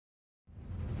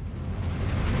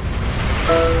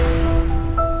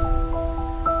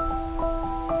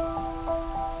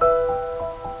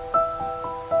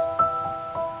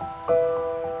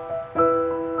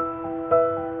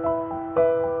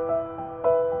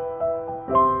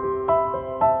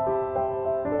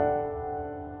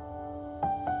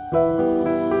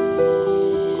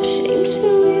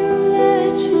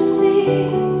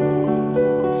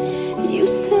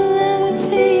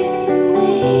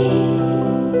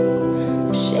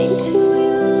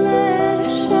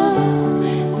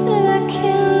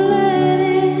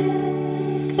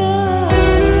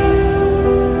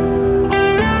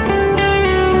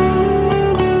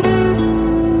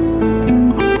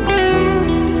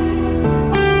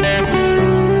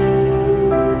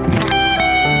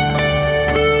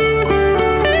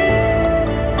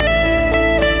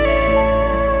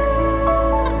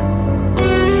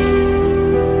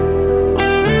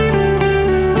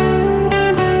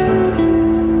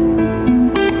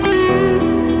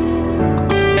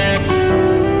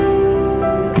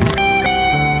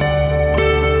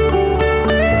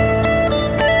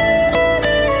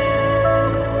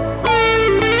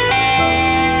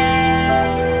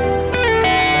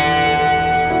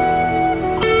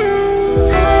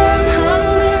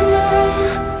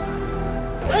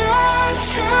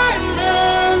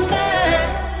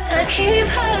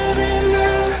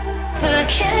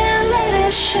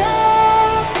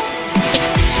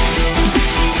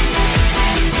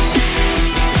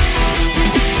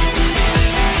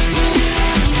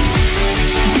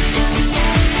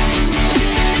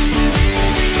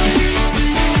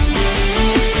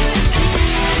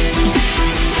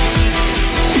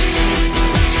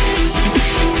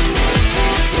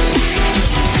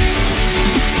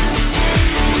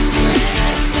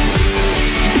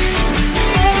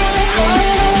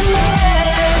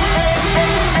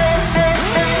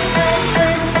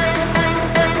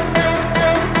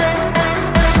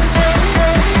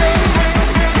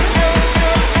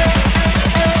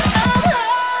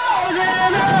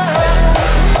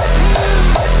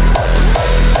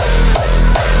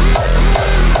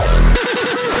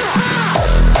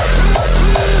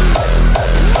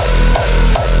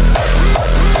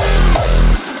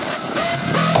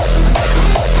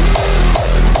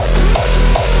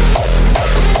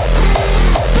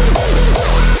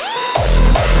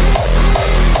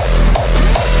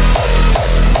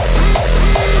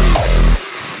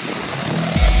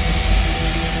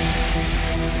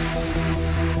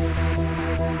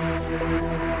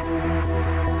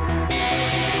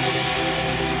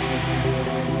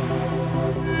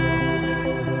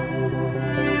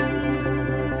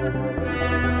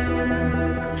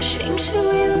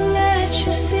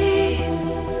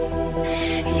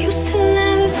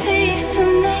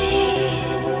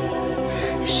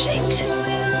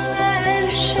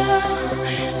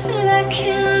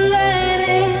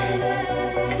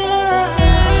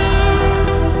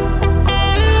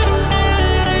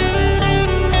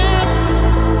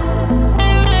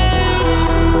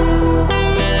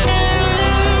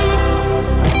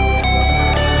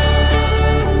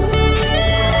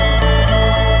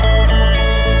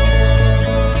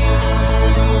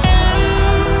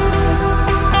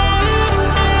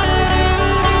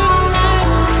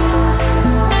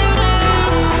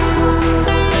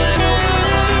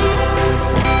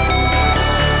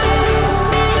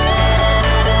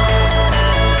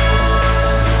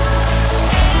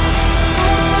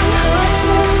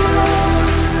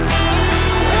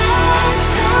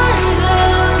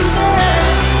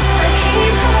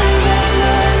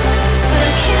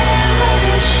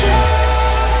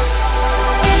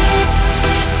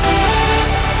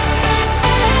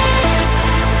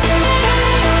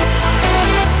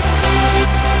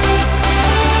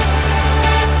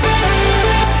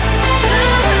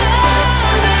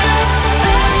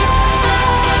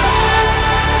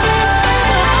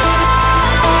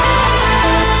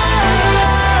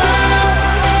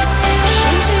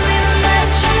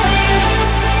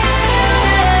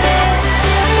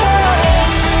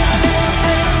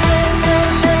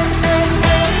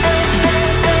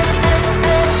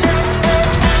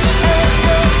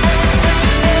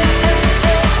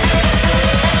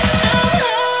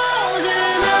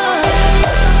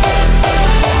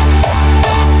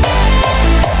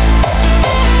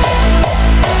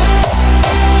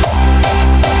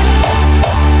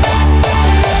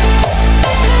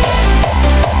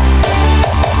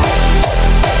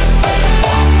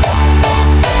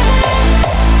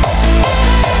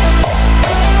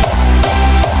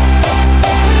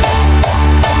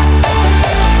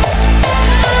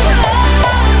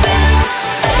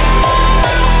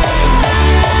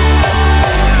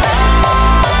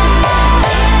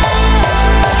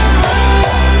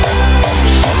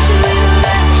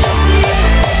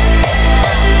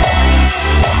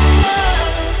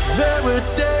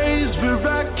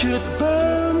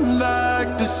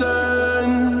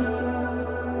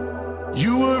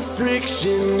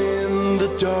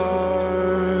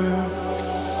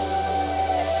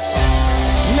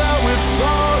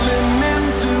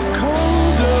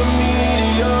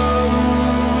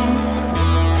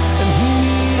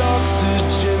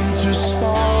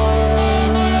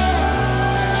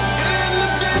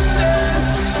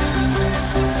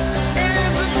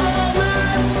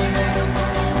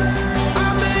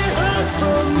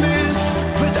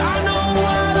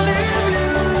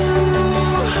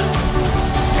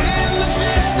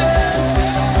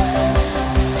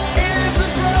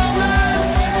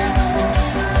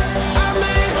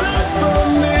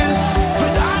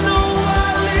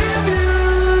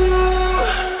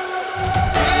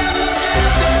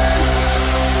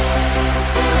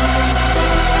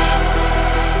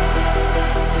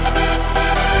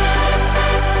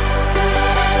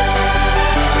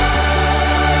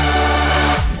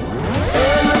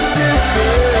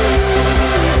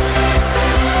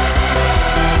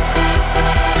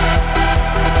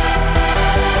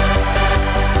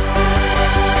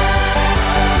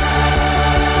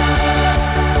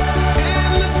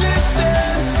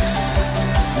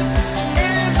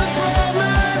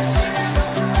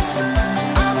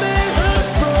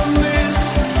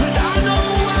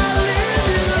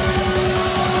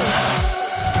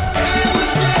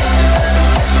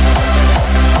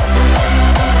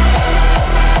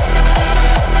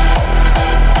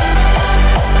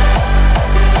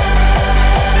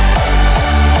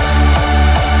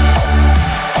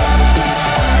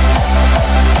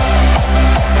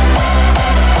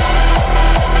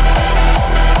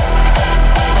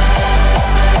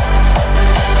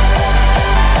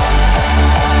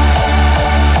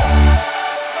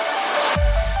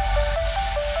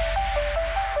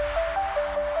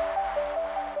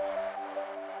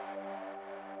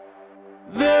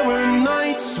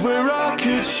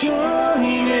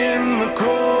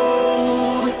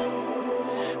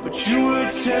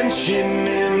tension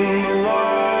in the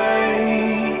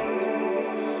light.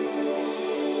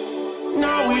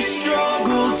 Now we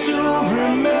struggle to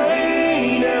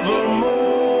remain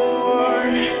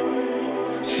evermore,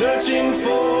 searching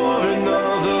for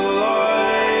another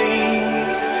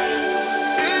light.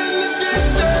 In the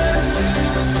distance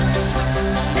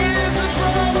is a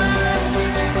promise.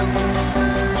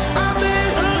 I may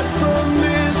hurt from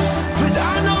this, but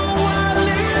I know I'll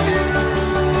leave you.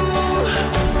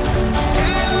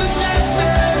 In the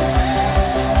distance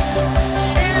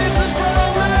is a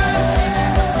promise.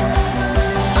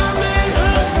 I may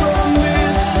hurt from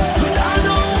this, but I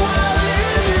know I'll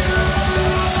leave you.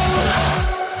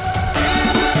 In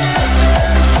the distance.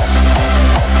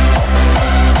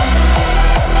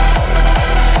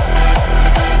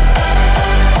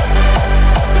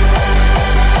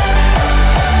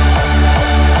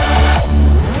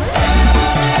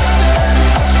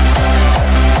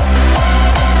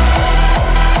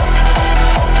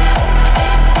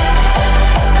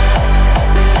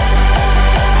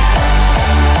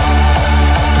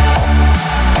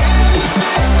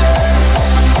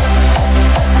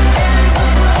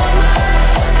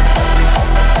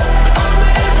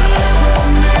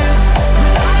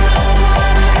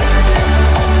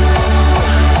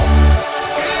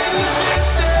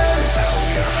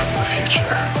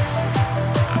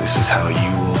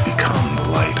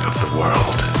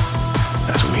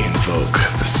 As we invoke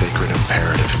the sacred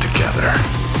imperative together,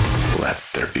 let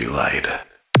there be light.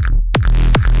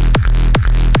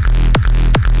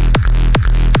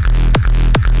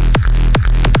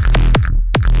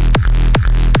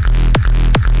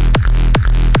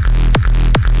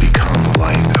 Become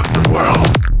light of the world.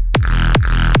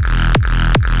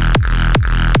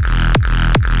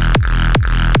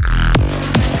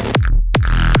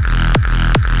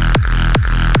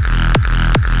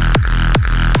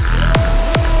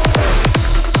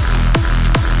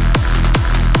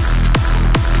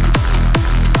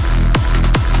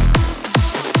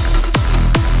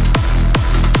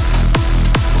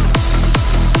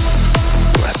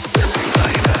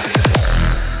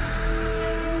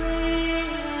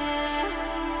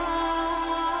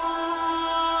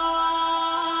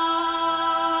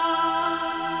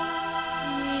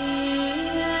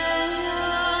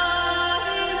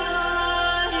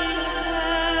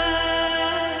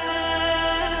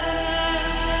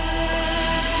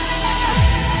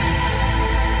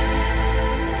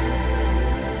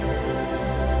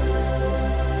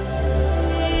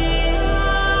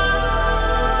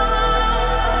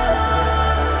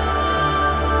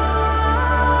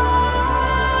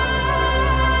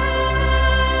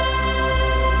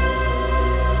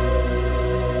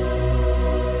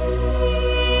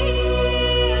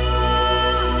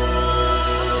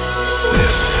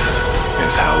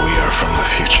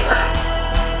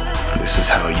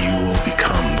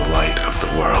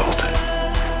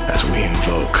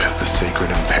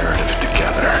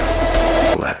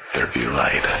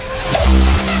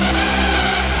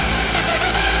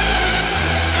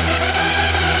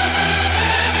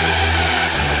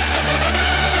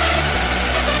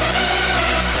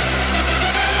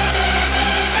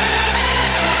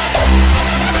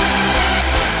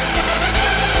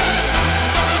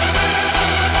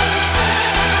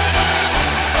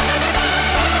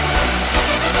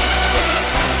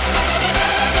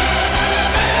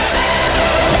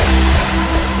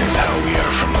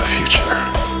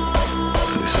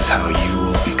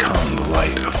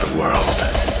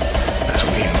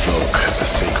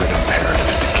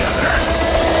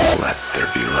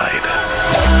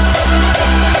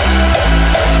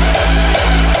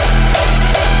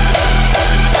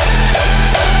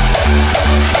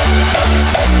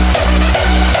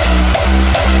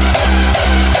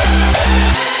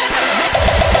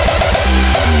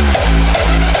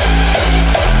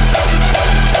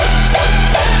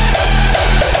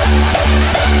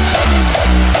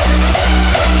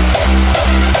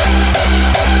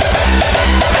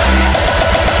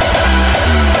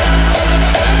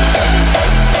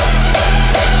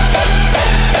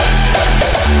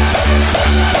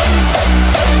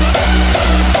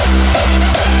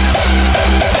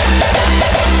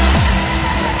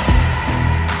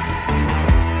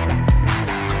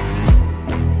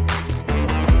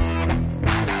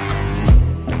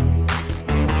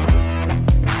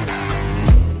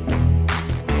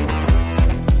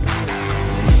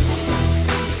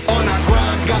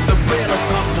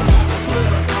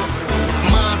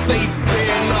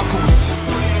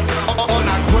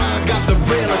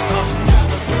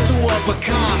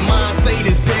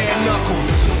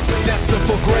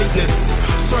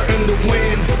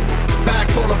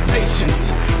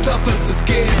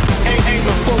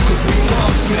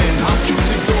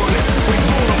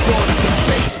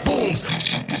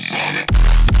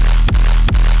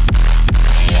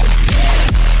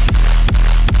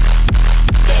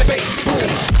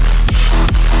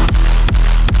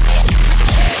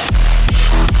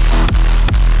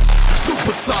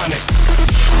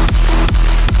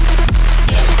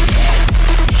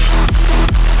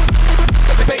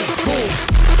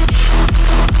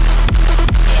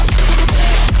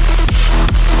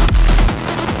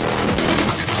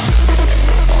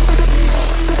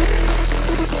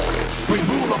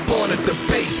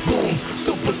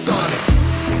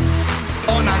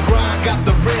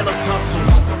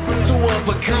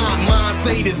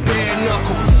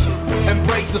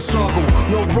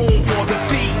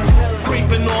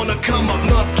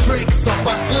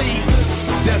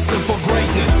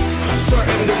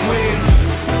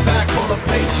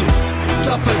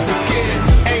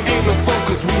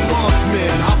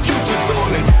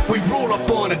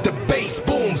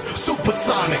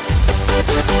 Supersonic.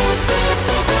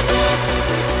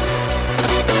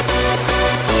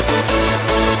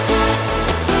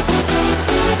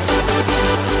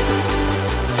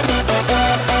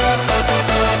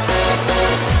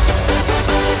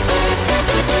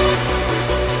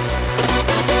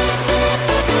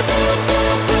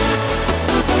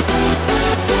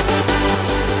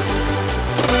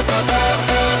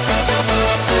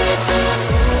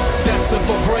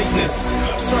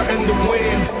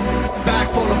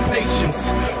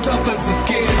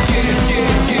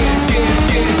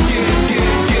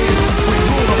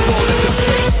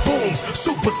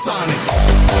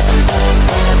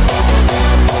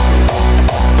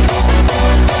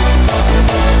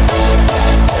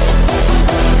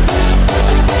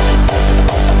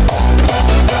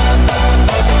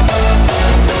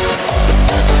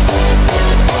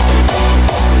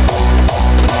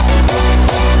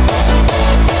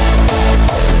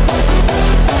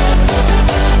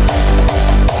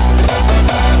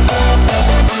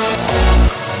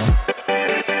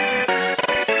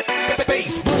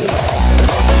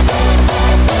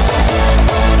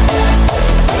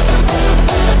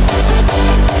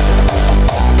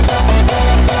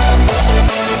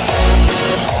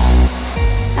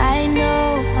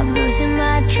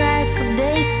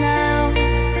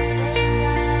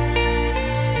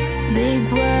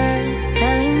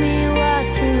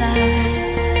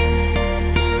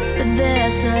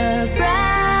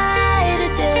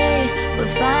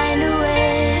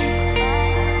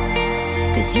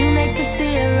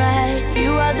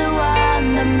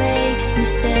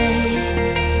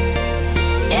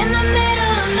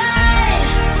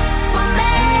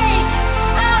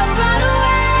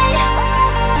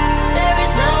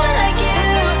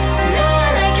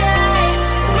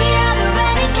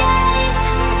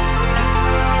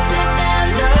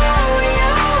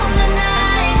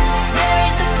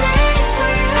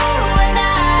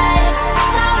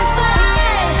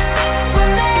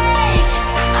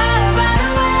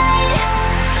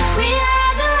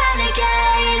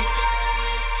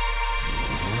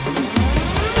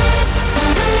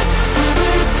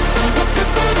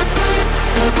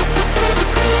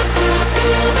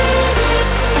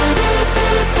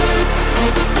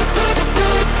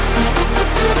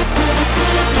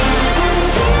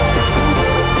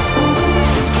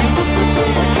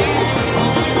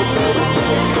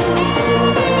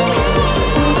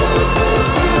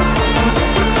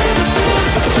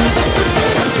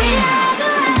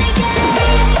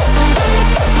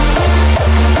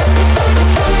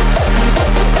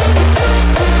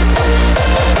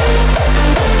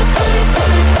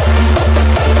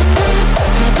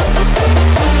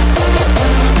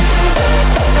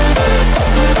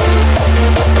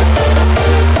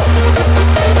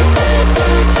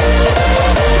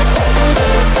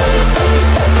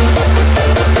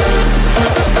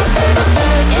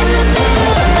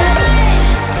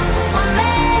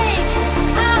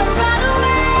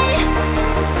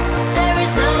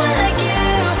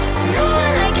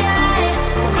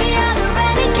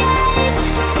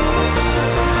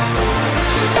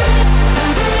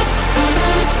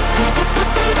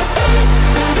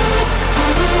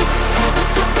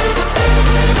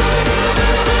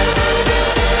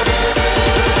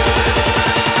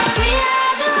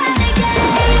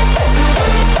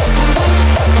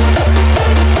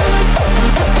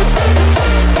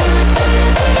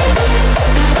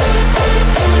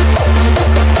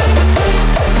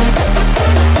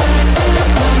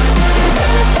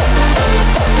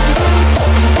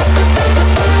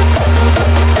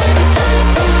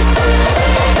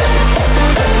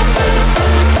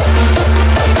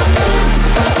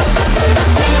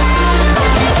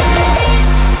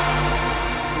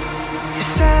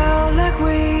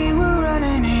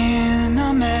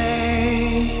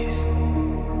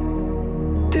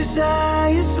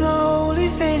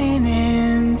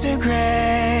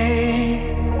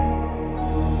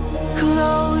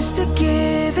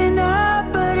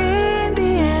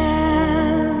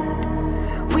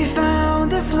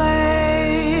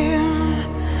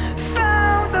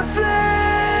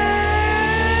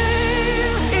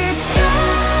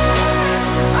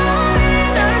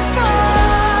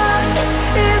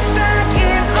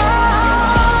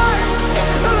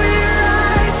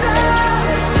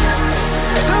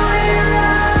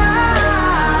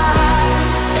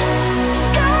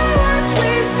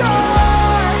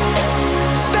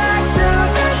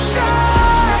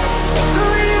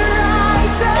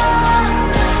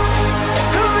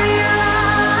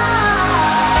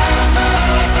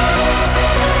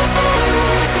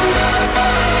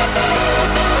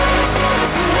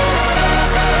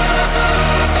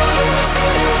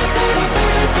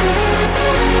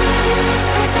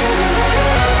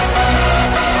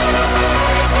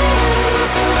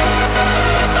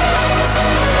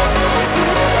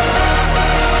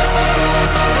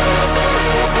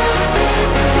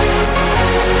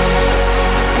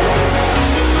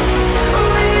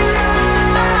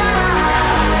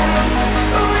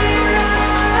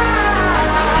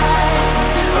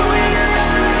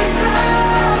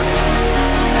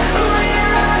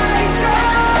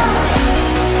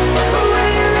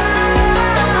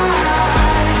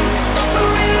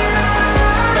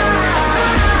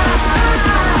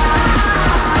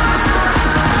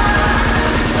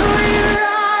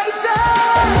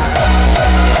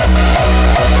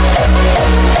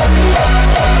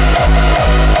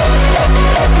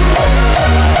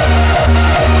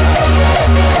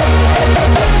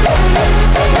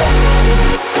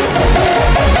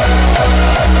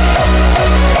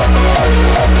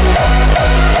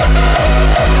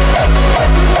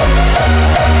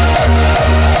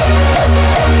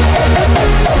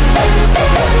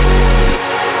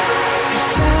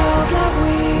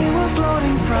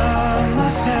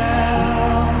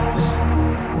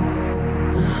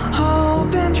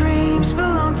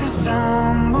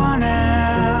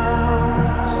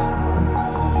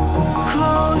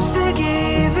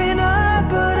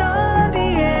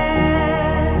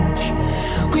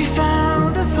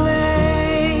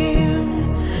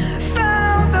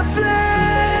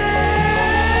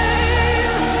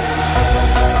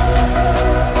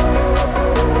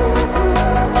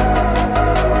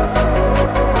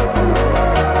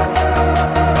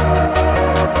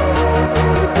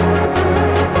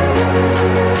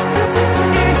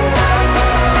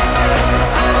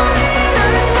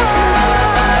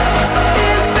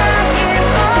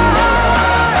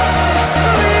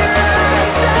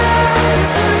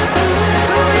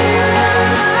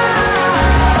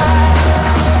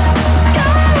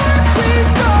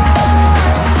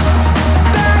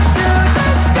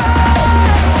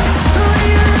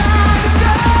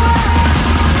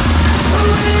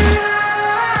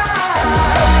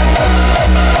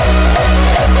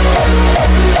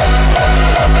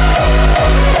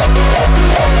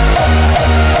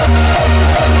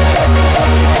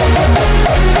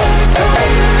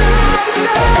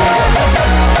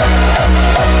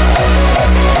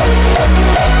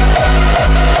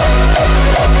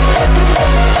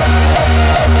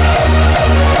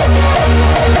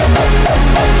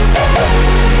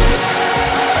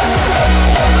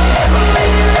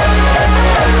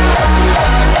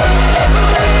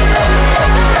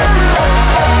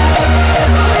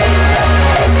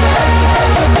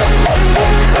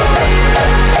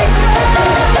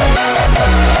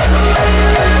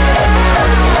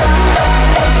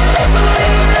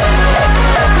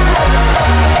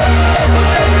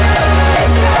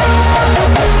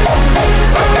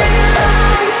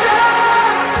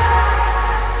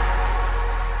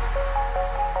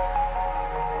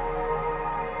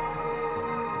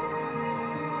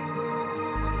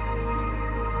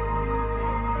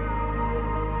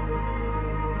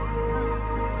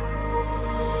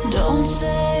 Don't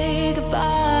say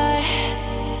goodbye,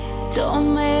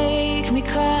 don't make me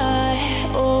cry.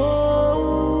 Oh,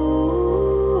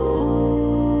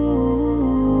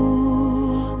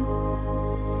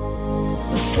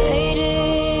 we're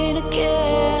fading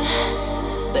again,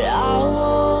 but I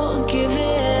won't give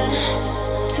in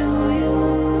to you.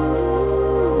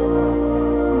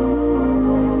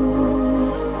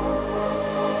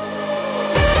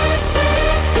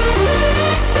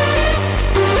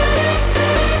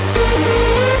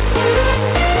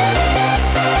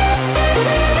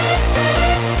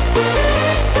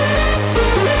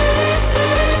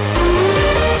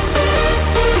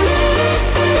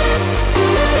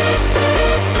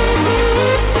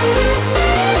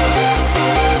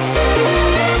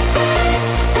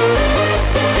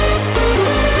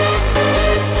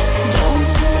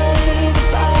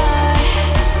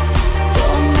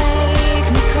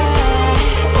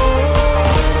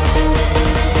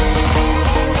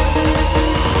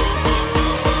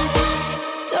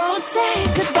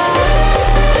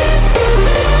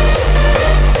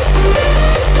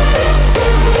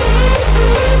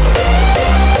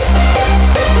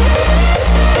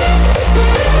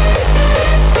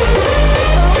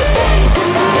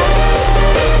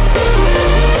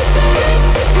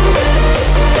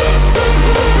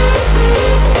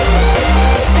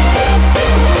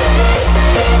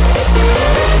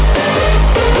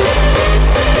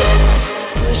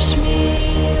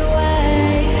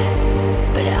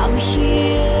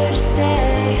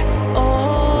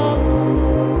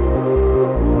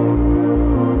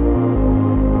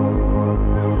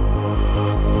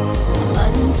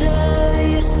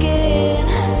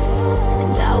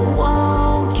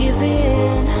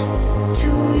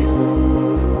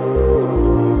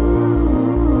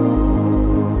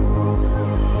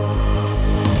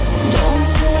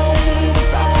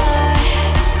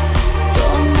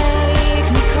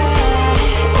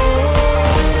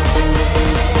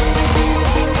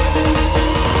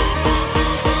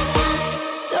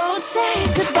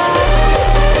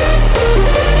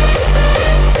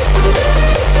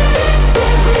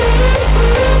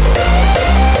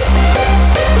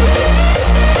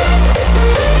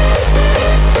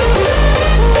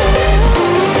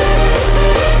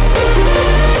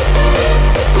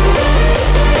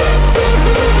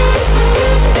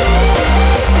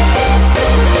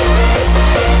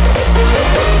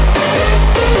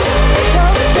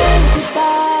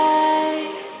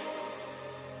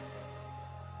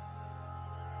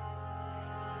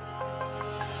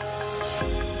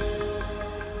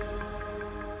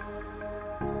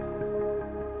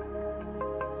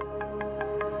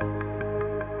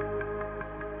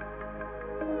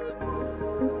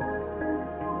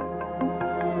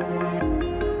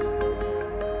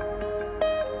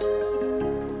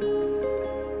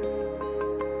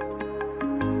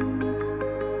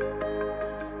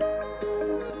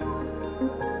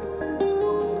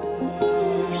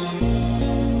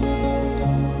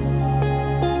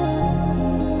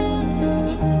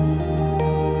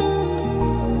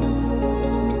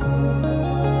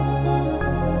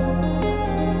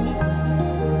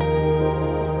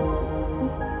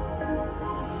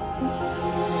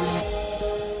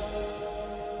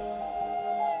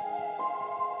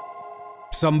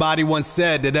 Somebody once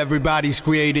said that everybody's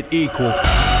created equal.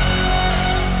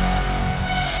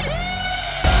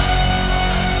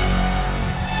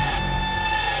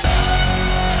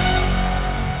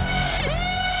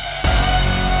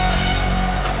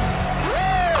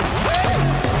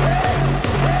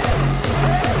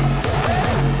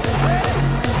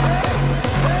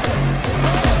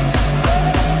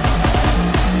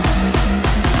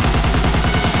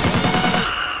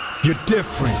 You're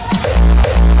different.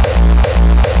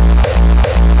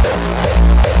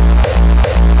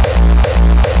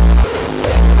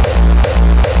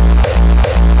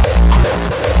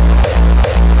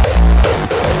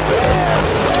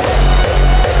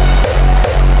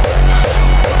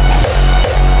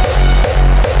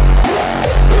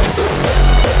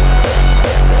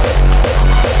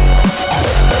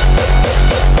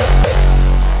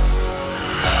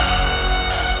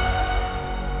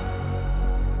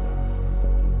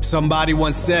 Somebody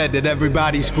once said that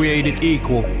everybody's created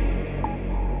equal.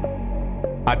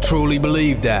 I truly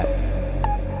believe that.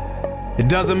 It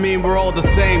doesn't mean we're all the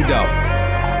same though.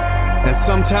 And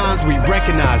sometimes we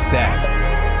recognize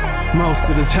that. Most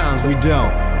of the times we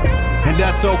don't. And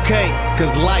that's okay,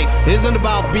 cause life isn't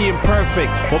about being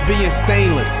perfect or being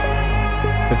stainless.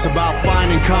 It's about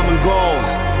finding common goals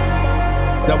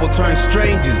that will turn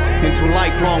strangers into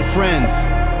lifelong friends,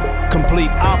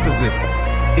 complete opposites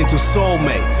into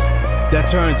soulmates, that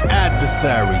turns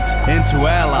adversaries into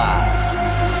allies.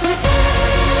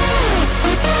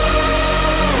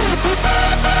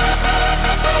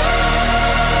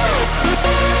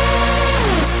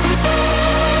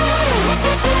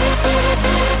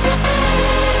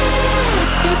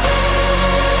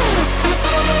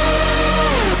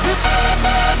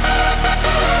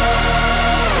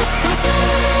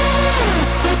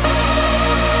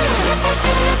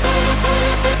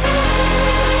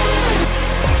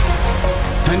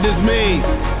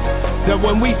 that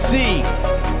when we see,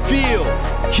 feel,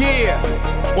 hear,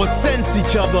 or sense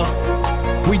each other,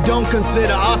 we don't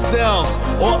consider ourselves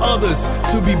or others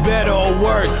to be better or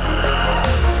worse.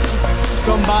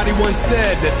 Somebody once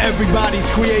said that everybody's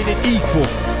created equal.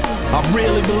 I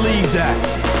really believe that.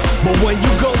 But when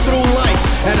you go through life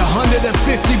at 150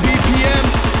 BPM,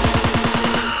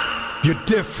 you're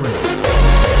different.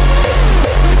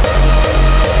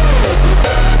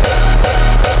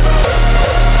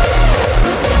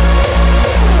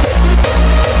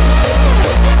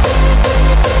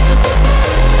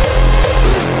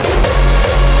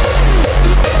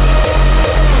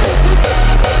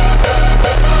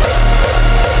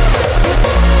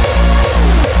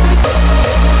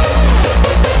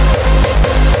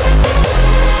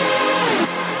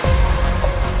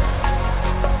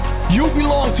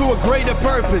 To a greater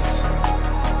purpose,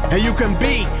 and you can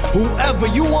be whoever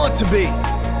you want to be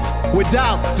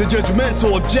without the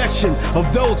judgmental objection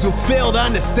of those who fail to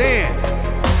understand.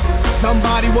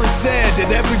 Somebody once said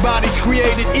that everybody's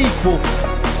created equal.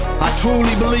 I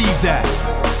truly believe that.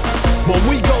 But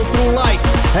we go through life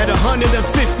at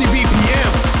 150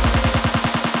 BPM.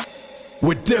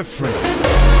 We're different.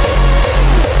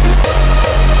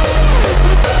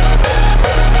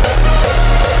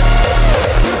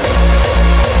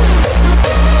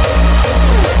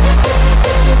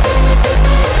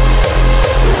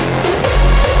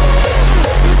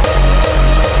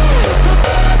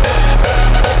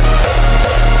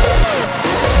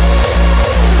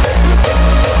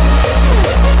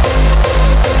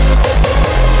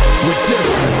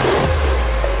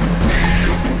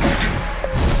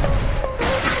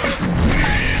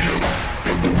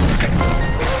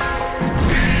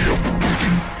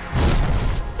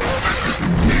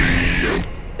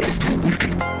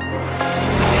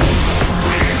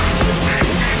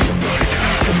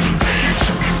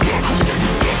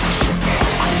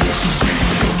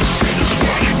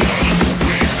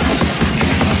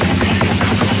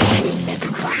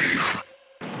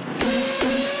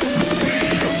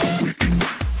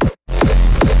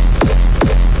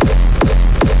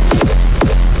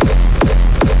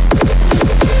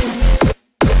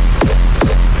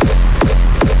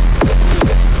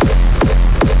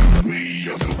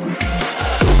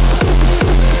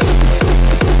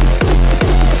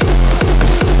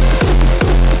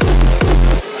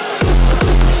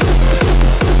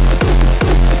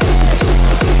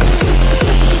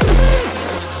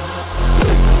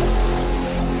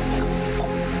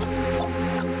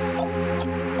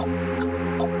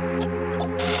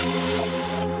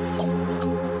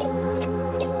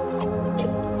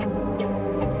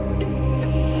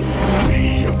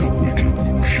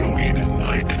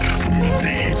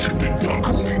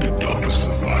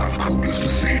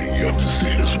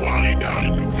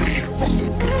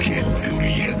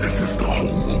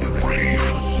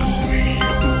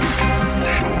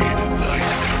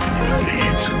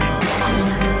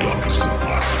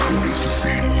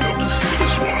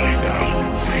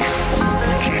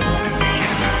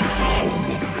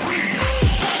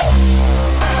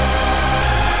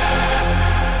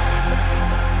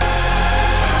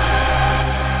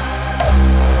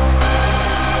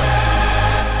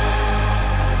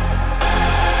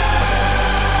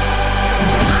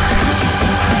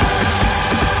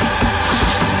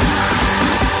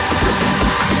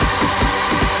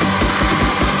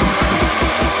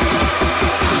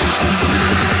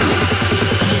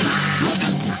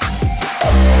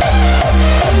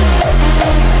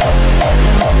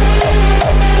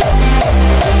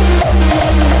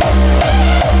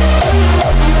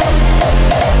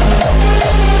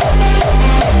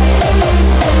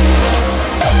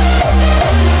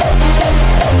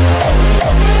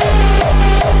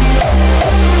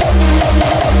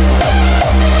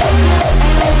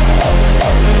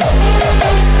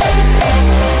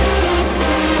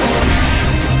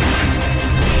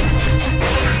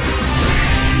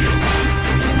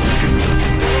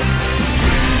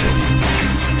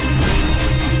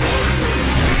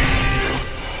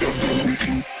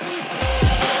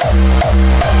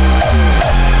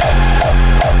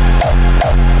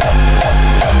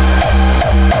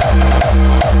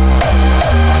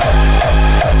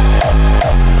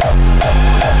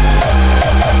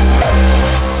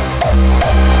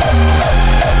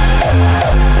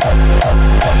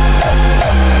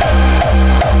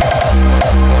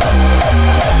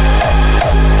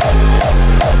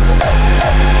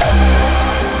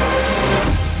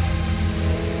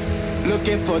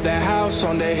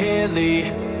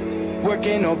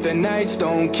 Working, hope the nights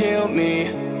don't kill me.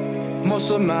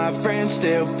 Most of my friends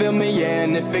still feel me,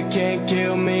 and if it can't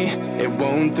kill me, it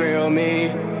won't thrill me.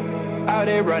 Out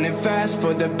here running fast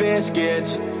for the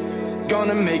biscuits.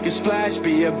 gonna make a splash,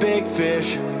 be a big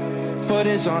fish. Foot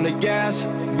is on the gas,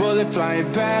 bullet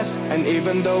flying past. And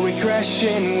even though we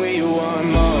crashing, we want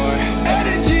more.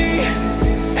 Energy,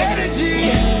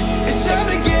 energy, it's time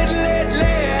to get lit,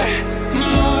 lit.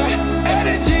 More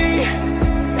energy,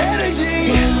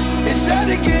 energy, it's time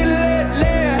to get lit,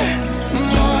 lit.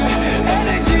 More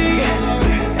energy,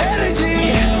 energy,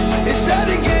 it's time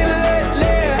to get lit,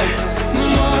 lit.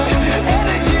 More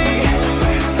energy,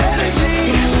 energy,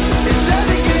 it's time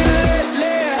to get lit,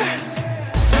 lit.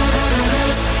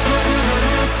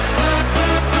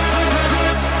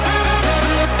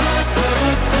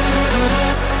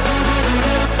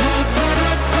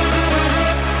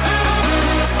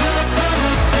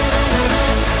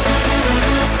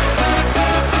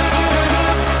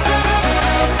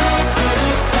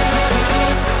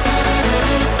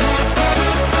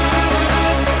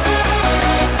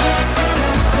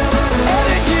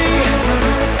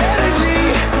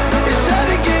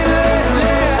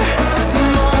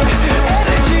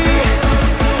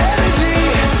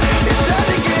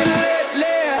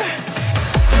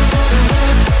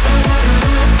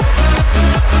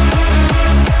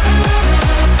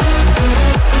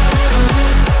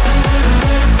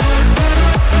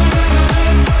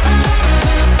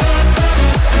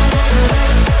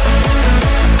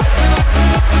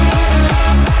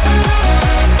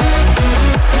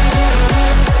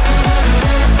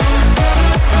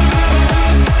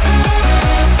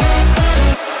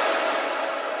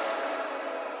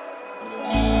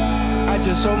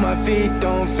 Just so my feet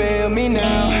don't fail me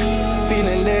now.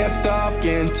 Feeling lift off,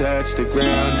 can't touch the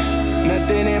ground.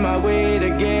 Nothing in my way to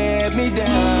get me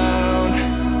down.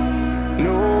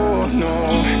 No,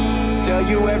 no. Tell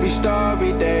you every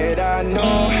story that I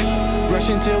know. Rush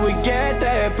until we get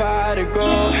that pot of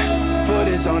gold. Foot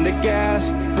is on the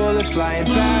gas, bullet flying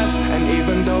past. And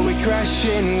even though we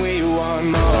crashing, we want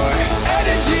more.